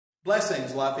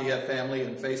Blessings, Lafayette family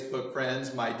and Facebook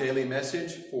friends. My daily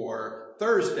message for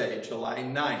Thursday, July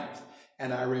 9th.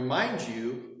 And I remind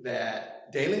you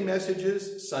that daily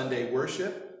messages, Sunday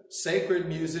worship, sacred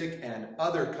music, and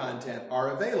other content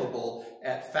are available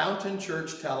at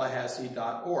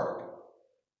fountainchurchtallahassee.org.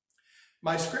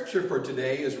 My scripture for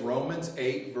today is Romans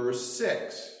 8, verse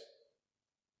 6.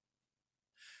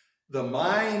 The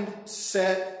mind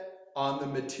set on the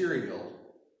material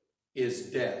is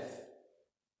death,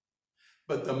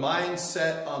 but the mind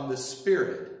set on the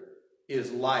Spirit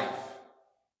is life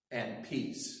and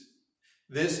peace.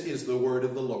 This is the word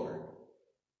of the Lord.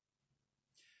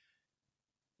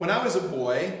 When I was a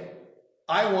boy,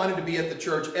 I wanted to be at the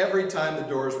church every time the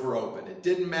doors were open. It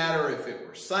didn't matter if it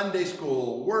were Sunday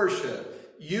school,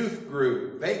 worship, youth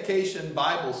group, vacation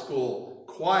Bible school,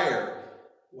 choir,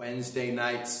 Wednesday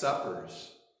night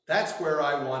suppers. That's where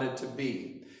I wanted to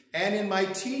be. And in my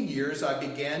teen years, I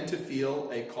began to feel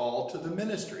a call to the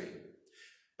ministry.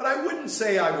 But I wouldn't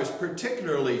say I was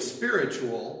particularly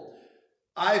spiritual.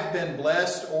 I've been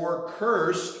blessed or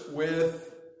cursed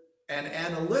with an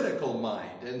analytical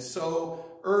mind. And so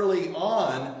early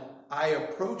on, I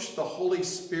approached the Holy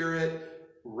Spirit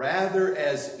rather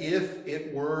as if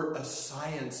it were a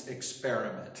science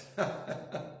experiment.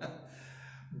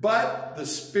 But the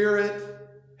Spirit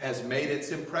has made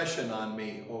its impression on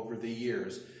me over the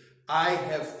years. I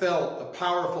have felt the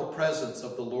powerful presence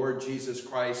of the Lord Jesus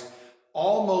Christ.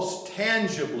 Almost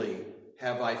tangibly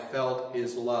have I felt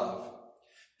his love.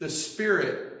 The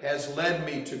Spirit has led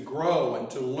me to grow and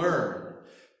to learn,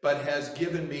 but has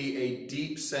given me a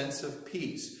deep sense of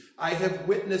peace. I have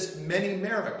witnessed many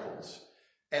miracles,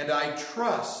 and I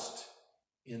trust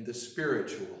in the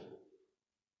spiritual.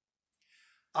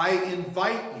 I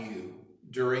invite you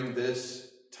during this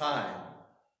time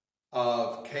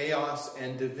of chaos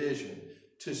and division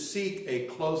to seek a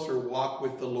closer walk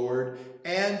with the Lord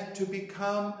and to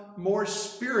become more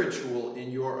spiritual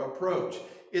in your approach.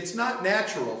 It's not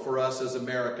natural for us as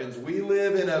Americans. We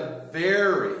live in a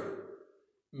very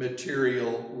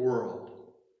material world.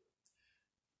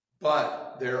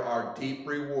 But there are deep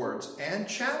rewards and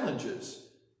challenges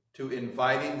to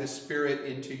inviting the Spirit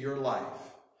into your life.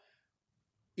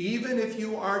 Even if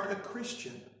you aren't a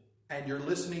Christian and you're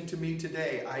listening to me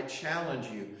today, I challenge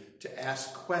you to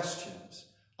ask questions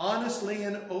honestly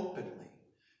and openly,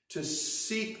 to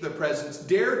seek the presence,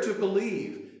 dare to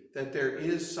believe that there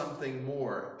is something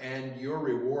more, and your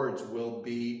rewards will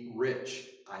be rich,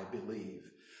 I believe.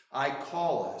 I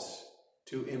call us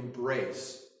to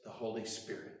embrace the Holy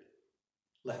Spirit.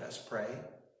 Let us pray.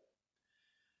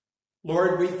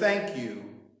 Lord, we thank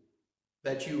you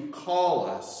that you call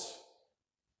us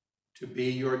to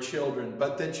be your children,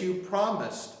 but that you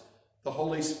promised the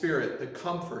Holy Spirit, the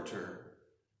Comforter,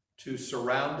 to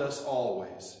surround us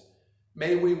always.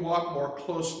 May we walk more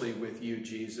closely with you,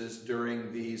 Jesus,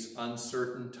 during these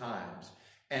uncertain times.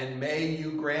 And may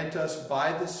you grant us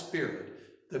by the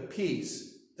Spirit the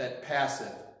peace that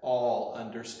passeth all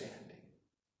understanding.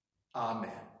 Amen.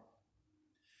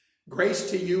 Grace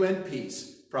to you and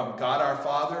peace from God our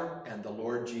Father and the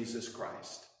Lord Jesus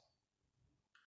Christ.